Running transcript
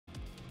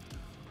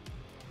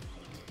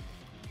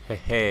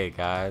Hey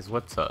guys,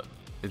 what's up?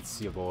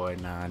 It's your boy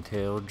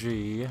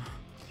NineTailG,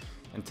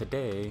 and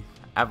today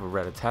I have a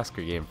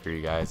Ratatoskr game for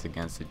you guys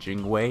against a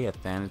Jingwei, a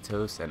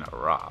Thanatos, and a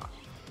Ra.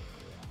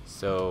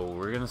 So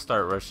we're gonna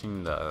start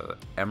rushing the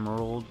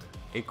Emerald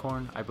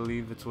Acorn, I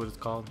believe it's what it's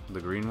called, the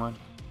green one.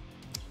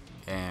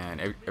 And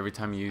every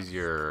time you use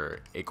your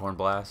Acorn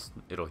Blast,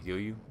 it'll heal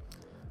you.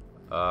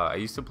 I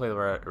used to play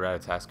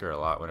Ratatoskr a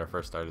lot when I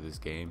first started this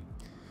game,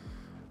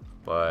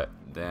 but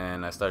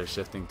then I started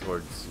shifting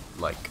towards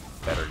like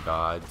better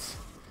gods.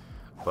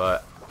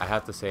 But I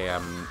have to say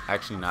I'm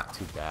actually not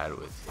too bad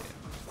with him.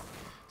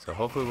 So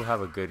hopefully we'll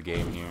have a good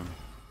game here.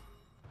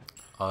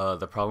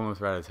 The problem with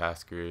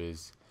Ratatoskr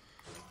is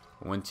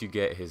once you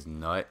get his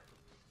nut,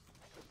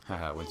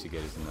 once you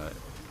get his nut,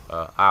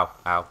 ow,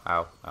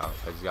 I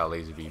just got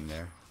laser beam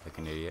there, like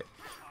an idiot.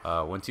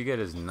 Once you get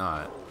his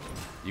nut,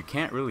 you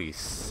can't really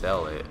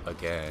sell it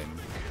again.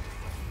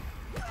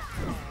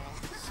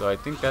 So I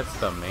think that's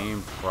the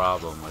main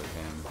problem with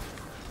him.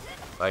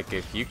 Like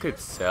if you could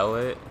sell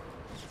it,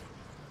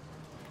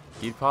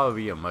 he'd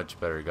probably be a much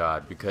better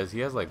god because he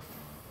has like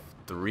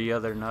 3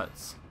 other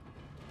nuts.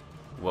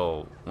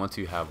 Well, once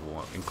you have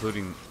one,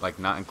 including like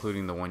not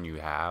including the one you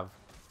have,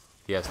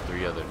 he has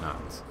 3 other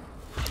nuts.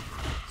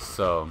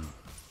 So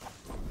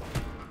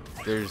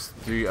there's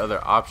 3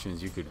 other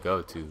options you could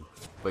go to,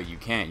 but you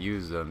can't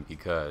use them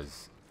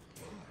because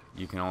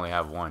you can only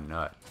have 1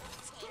 nut.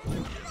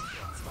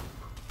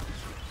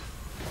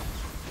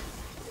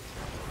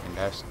 And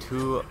that's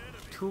two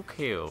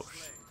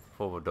kills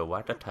for the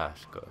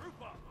Ratatoskr.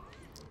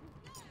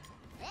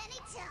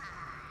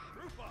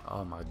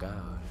 Oh my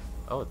god.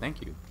 Oh,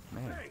 thank you.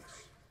 Man,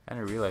 I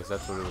didn't realize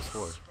that's what it was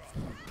for.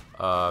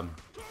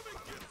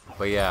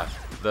 But yeah,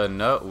 the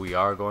nut we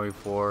are going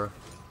for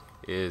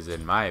is,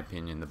 in my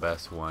opinion, the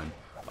best one.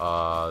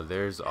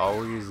 There's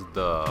always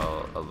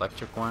the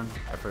electric one.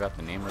 I forgot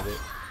the name of it.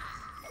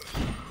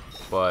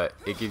 But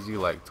it gives you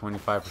like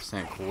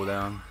 25%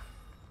 cooldown.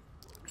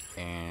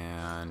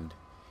 And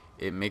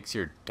it makes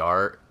your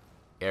dart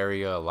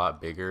area a lot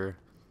bigger,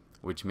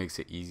 which makes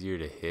it easier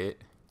to hit.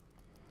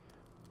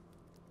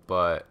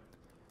 But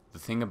the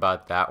thing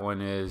about that one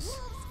is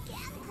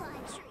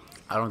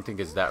I don't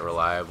think it's that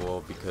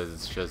reliable because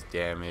it's just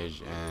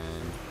damage,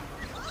 and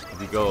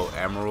if you go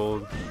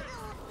Emerald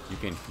you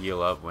can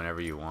heal up whenever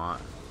you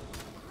want.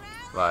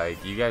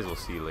 Like you guys will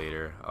see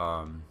later,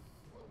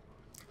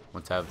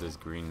 once I have this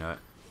green nut.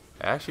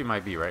 It actually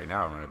might be right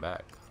now. Run it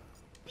back.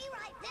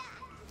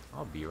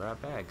 I'll be right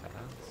back, guys.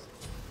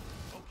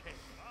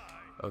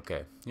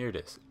 Okay, here it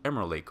is.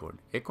 Emerald Acorn.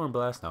 Acorn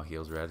Blast now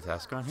heals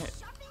Ratatoskr on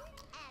hit.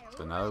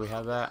 So now that we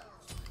have that,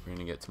 we're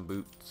gonna get some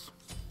boots,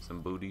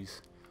 some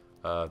booties.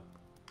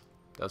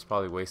 That's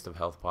probably a waste of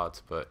health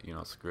pots, but you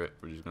know, screw it.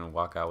 We're just gonna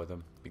walk out with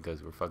them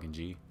because we're fucking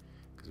G.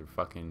 Because we're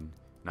fucking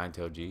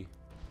NineTailG.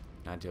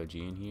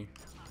 NineTailG in here.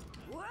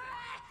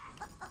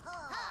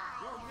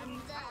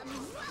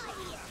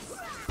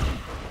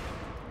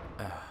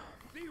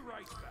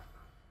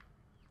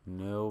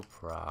 No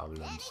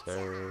problem,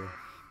 sir.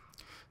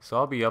 So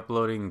I'll be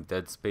uploading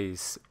Dead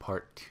Space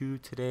Part 2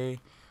 today.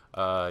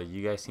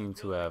 You guys seem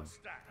to have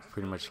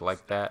pretty much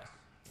liked that.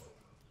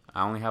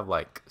 I only have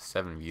like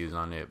 7 views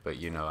on it, but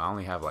you know, I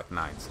only have like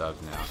 9 subs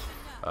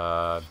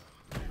now.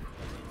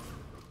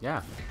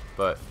 Yeah,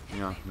 but you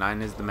know,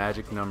 9 is the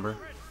magic number.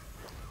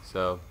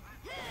 So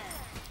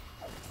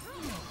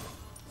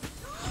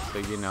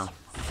you know,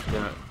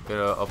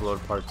 gonna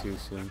upload Part 2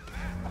 soon.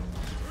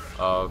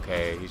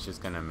 Okay, he's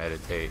just gonna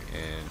meditate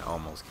and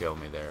almost kill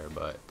me there,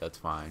 but that's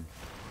fine.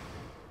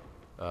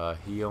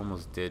 He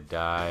almost did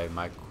die.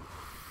 My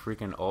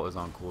freaking ult is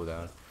on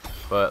cooldown.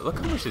 But look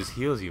how much this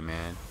heals you,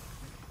 man.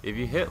 If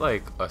you hit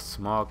like a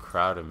small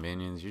crowd of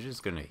minions, you're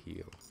just gonna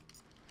heal.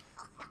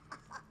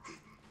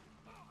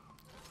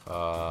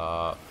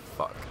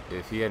 Fuck.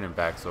 If he hadn't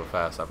back so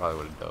fast, I probably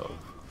would have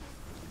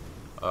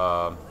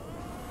dove.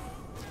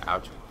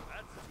 Ouch.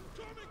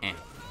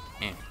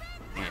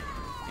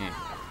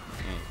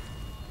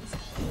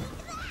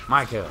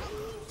 My kill.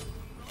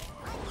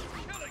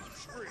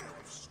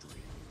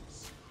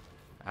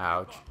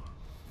 Ouch.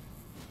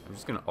 I'm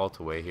just gonna ult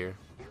away here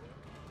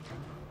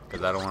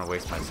because I don't want to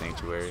waste my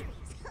sanctuary.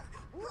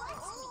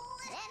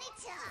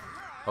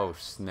 Oh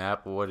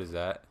snap, what is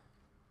that?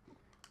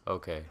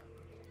 Okay.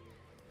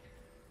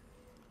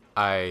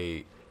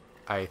 I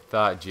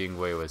thought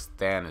Jingwei was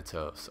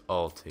Thanatos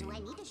ulting,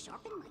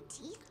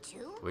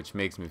 which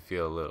makes me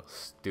feel a little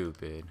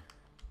stupid,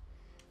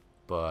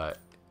 but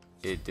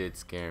it did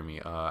scare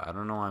me. I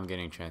don't know why I'm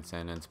getting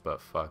Transcendence,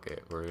 but fuck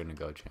it, we're gonna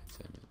go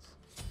Transcendence.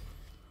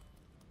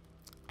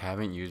 I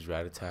haven't used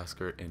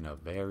Ratatoskr in a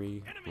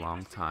very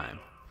long time,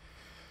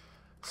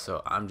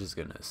 so I'm just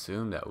gonna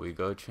assume that we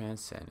go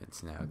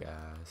Transcendence now,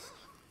 guys.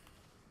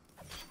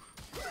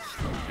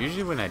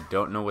 Usually when I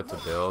don't know what to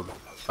build,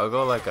 I'll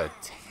go like a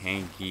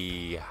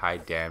tanky, high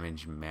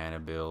damage mana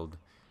build,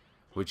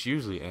 which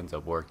usually ends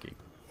up working.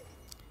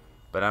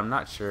 But I'm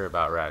not sure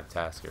about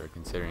Ratatoskr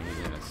considering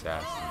he's an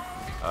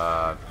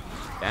assassin.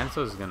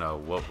 Thanatos is gonna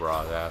whoop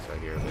Ra's ass right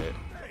here a bit.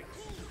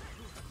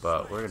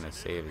 but we're gonna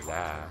save his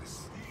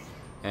ass.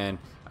 And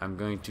I'm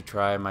going to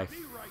try my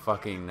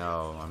fucking...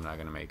 No, I'm not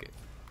gonna make it.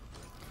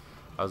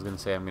 I was gonna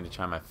say I'm gonna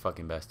try my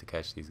fucking best to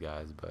catch these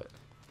guys, but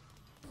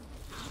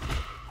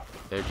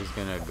they're just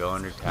gonna go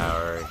under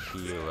tower,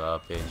 heal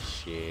up and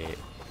shit,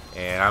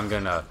 and I'm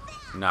gonna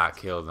not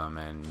kill them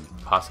and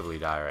possibly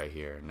die right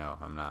here. No,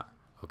 I'm not.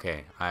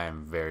 Okay, I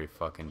am very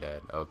fucking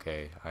dead.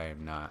 Okay, I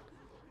am not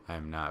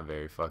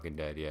very fucking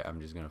dead yet. I'm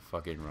just gonna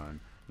fucking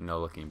run. No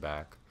looking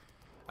back.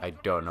 I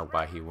don't know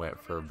why he went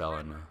for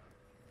Belena.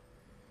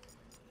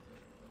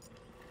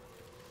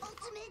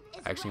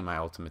 Actually, my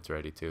ultimate's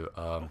ready too.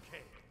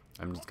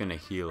 I'm just gonna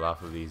heal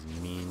off of these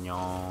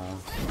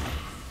minions.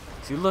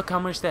 See, look how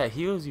much that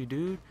heals you,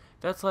 dude.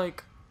 That's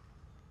like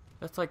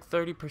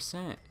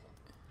 30%,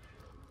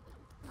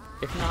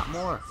 if not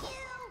more.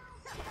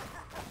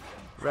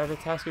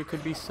 Ratatoskr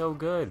could be so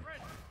good.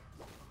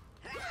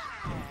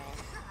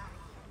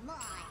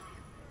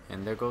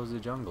 And there goes the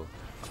jungle.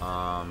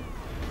 I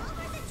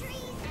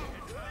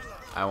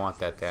want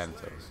that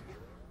Thanatos.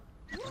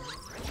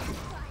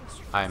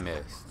 I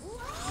missed.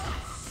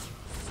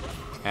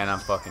 And I'm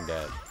fucking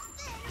dead.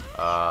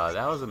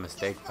 That was a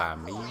mistake by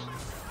me.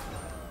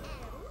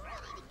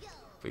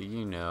 But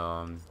you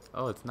know,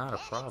 oh, it's not a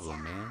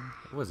problem, man.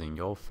 It wasn't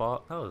your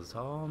fault. That was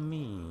all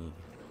me.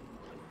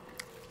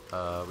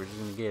 We're just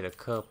gonna get a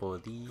couple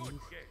of these.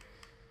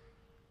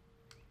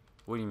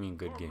 What do you mean,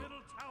 good game?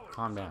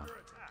 Calm down.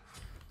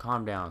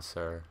 Calm down,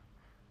 sir.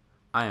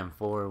 I am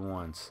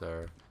 4-1,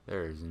 sir.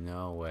 There is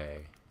no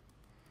way.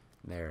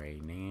 There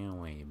ain't no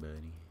way,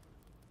 buddy.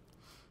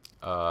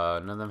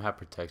 None of them have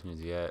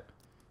protections yet.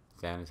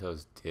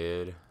 Thanatos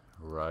did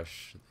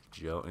rush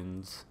the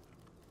Jotuns,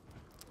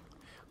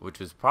 which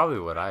was probably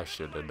what I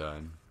should have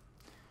done.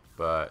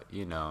 But,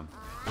 you know,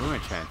 we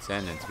went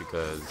Transendence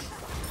because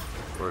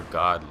we're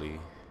godly.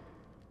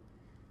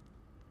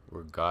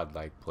 We're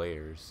godlike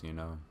players, you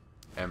know.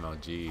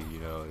 MLG, you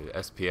know,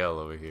 SPL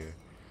over here.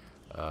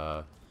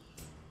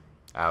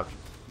 Ouch.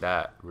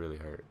 That really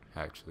hurt,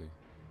 actually.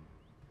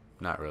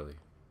 Not really,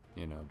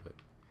 you know, but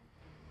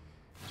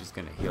just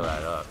gonna heal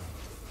that up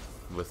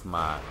with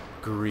my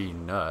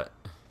green nut.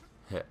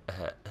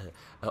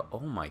 Oh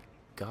my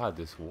god,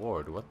 this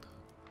ward. What the?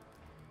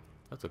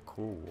 That's a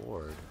cool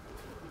ward.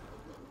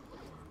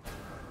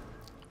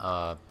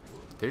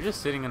 They're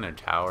just sitting in a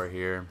tower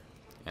here,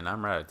 and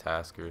I'm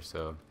Ratatoskr,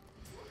 so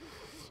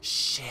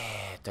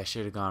shit, I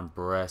should have gone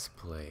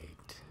Breastplate.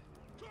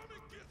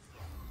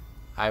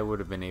 I would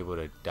have been able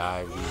to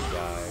dive these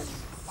guys.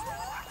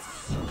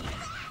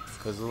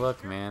 Cause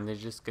look, man, they're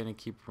just gonna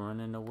keep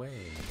running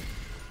away.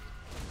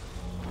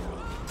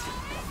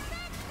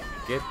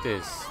 Get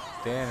this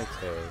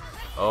Thanatos.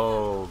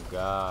 Oh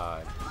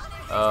god.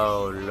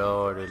 Oh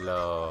lordy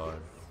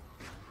lord.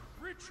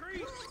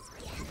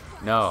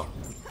 No.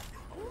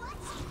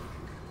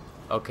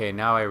 Okay,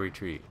 now I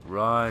retreat.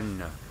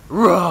 Run.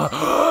 Run.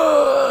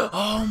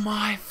 Oh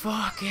my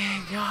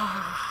fucking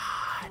god.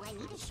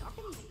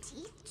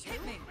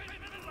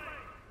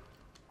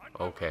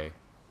 Okay.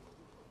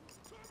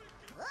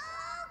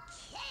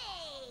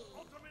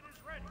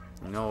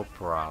 No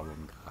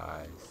problem,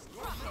 guys.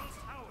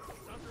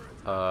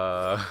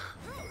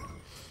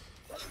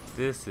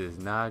 This is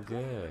not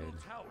good.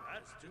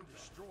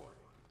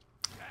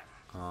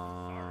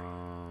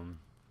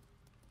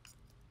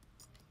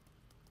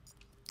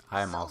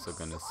 I'm also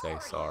gonna say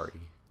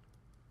sorry.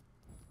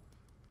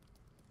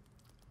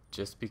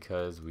 Just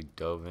because we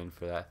dove in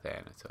for that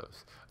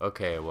Thanatos.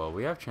 Okay, well,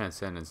 we have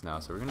Transcendence now,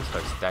 so we're gonna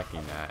start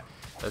stacking that.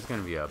 That's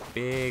gonna be a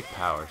big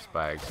power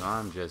spike, so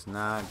I'm just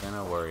not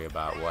gonna worry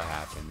about what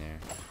happened there.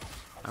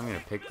 I'm gonna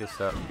pick this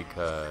up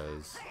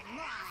because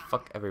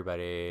fuck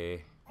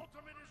everybody.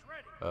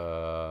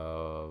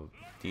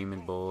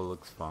 Demon Bull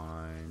looks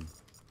fine.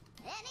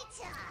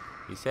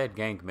 He said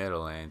gank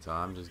middle lane, so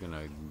I'm just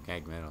gonna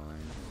gank middle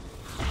lane.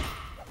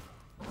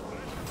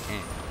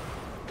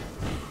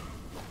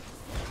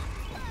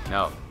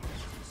 No,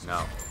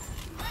 no.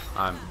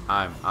 I'm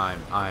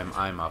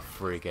a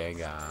freaking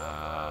god.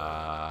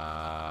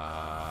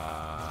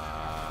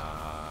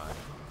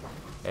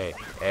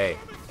 Hey,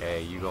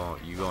 you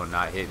gonna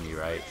not hit me,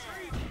 right?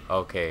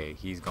 Okay,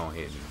 he's gonna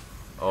hit me.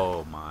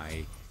 Oh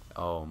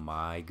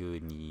my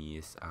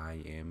goodness,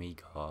 I am a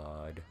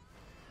god.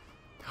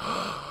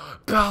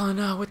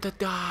 Belena with the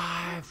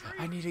dive.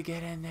 I need to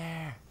get in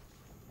there.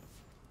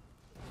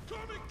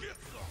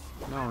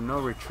 No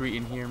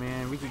retreating here,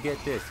 man. We can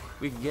get this.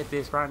 We can get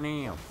this right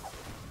now.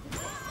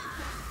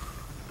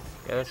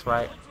 Yeah, that's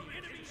right.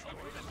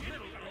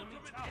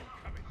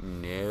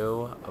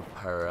 No,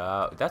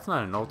 that's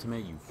not an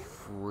ultimate, you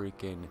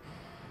freaking.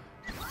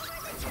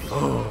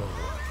 Oh.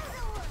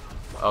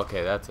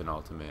 Okay, that's an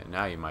ultimate.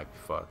 Now you might be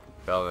fucked.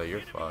 Bella,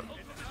 you're fucked.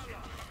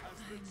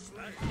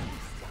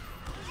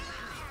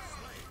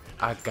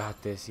 I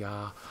got this,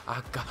 y'all.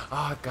 I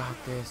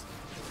got this.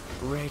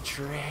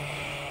 Retreat.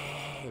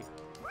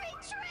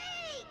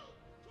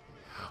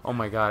 Oh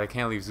my god, I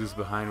can't leave Zeus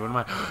behind. What am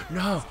I?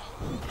 No!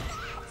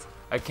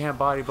 I can't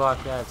body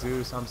block that,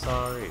 Zeus. I'm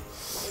sorry.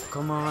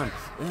 Come on.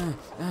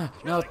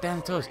 No,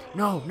 Thanatos.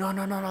 No,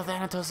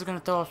 Thanatos is gonna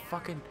throw a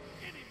fucking...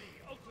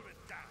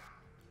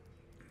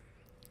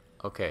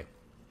 Okay.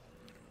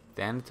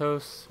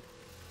 Thanatos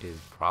is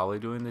probably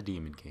doing the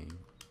Demon King.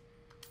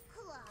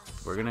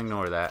 We're gonna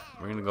ignore that.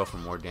 We're gonna go for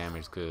more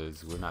damage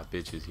because we're not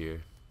bitches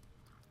here.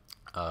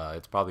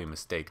 It's probably a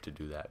mistake to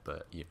do that,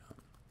 but, you know.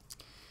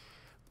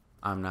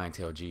 I'm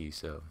NineTailG,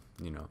 so,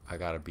 you know, I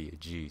gotta be a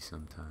G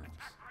sometimes.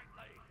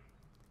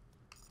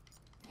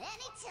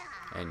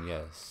 And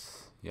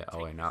yes. Yeah,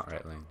 oh wait, not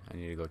right lane. I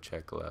need to go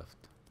check left.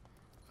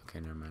 Okay,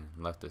 never mind.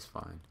 Left is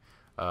fine.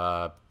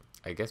 I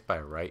guess by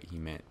right he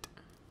meant...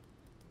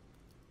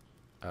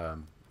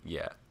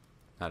 yeah.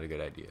 Not a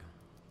good idea.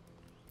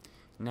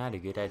 Not a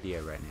good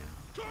idea right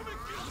now.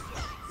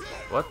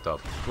 What the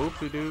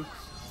poop-de-doo?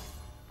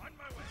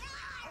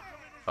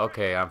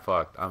 Okay, I'm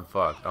fucked. I'm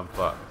fucked.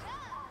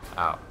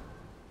 Ow.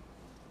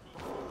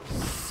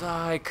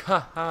 Psych!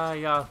 Haha,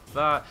 y'all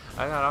thought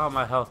I got all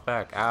my health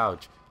back.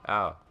 Ouch.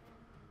 Ow.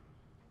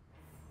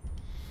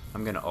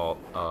 I'm gonna ult,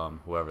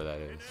 whoever that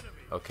is.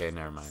 Okay,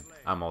 never mind.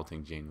 I'm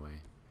ulting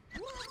Janeway.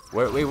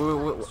 Wait.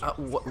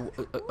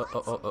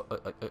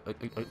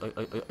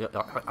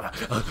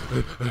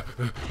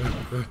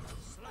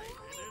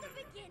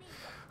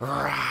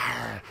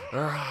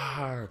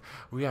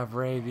 We have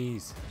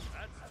rabies.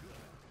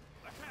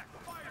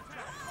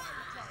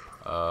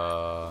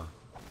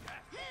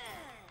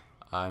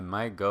 I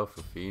might go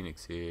for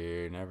Phoenix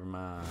here. Never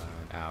mind.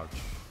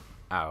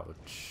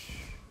 Ouch.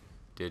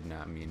 Did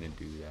not mean to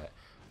do that.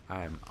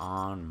 I am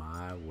on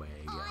my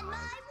way, guys.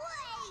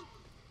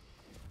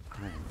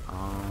 I am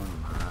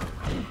on my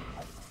way.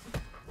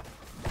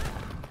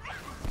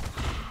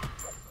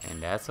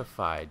 And that's a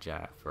fight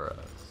giant for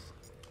us.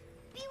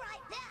 Be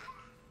right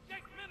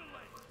back.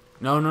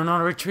 No,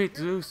 retreat,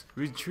 Zeus.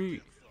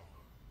 Retreat.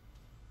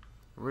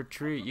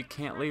 You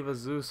can't leave a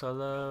Zeus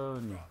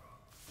alone.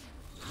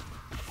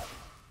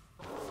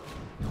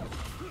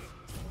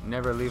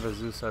 Never leave a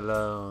Zeus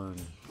alone.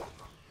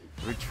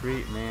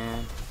 Retreat,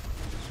 man.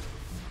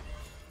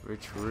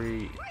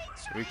 Retreat.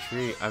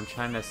 I'm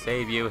trying to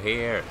save you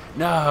here.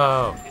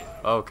 No!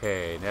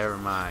 Okay, never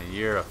mind.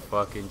 You're a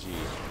fucking G.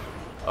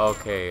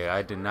 Okay,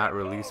 I did not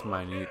release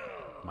my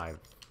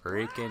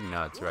freaking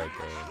nuts right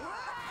there.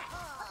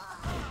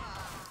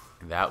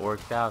 That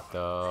worked out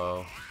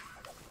though.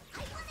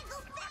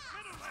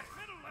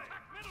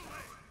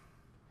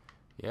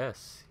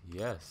 Yes.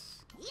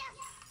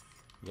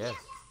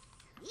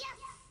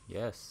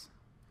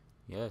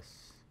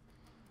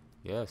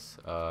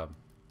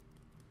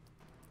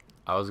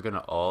 I was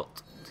gonna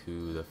ult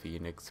to the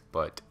Phoenix,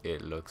 but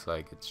it looks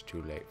like it's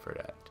too late for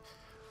that.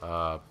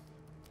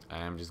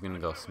 I'm just gonna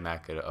go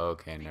smack it up.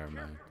 Okay, never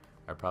mind.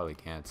 I probably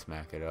can't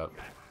smack it up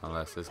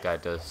unless this guy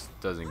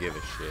doesn't give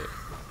a shit,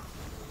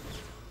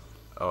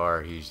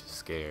 or he's just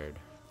scared.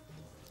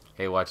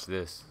 Hey, watch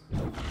this.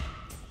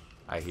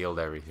 I healed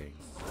everything,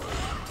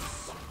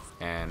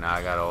 and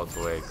I got ult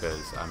away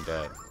because I'm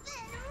dead.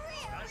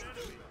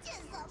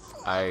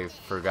 I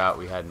forgot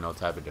we had no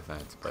type of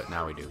defense, but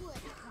now we do.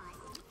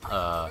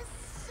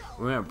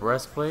 We went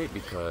Breastplate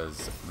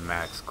because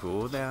max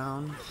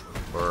cooldown,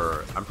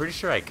 or I'm pretty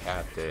sure I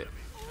capped it,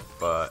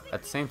 but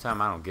at the same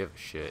time I don't give a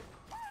shit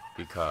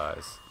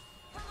because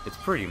it's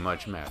pretty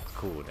much max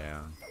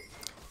cooldown.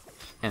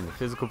 And the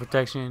physical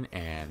protection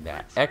and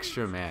that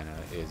extra mana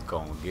is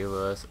gonna give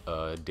us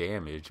a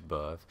damage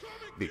buff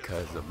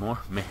because the more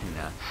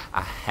mana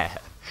I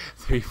have,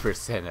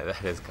 3% of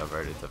that is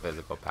converted to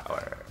physical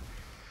power.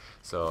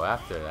 So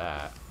after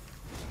that,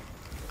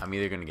 I'm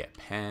either gonna get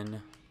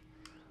pen,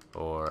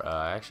 or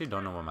I actually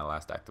don't know what my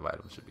last active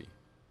item should be.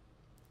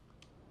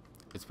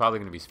 It's probably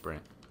gonna be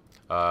sprint,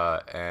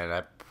 and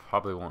I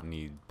probably won't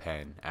need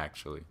pen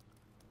actually,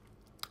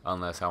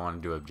 unless I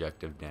want to do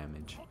objective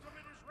damage.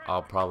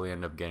 I'll probably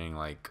end up getting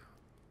like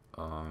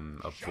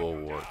a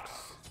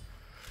bulwarks.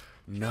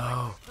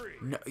 No,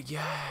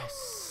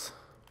 yes.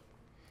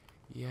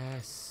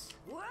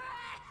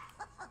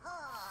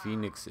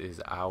 Phoenix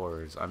is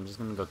ours. I'm just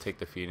gonna go take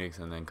the Phoenix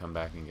and then come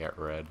back and get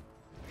red,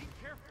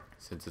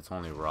 since it's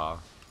only raw.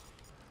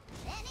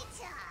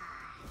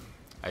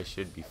 I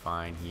should be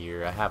fine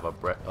here. I have a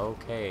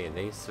okay,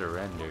 they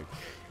surrendered.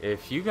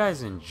 If you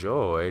guys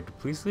enjoyed,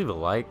 please leave a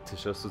like to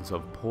show some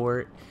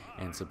support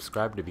and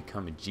subscribe to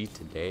become a G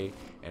today,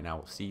 and I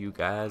will see you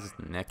guys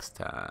next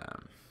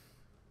time.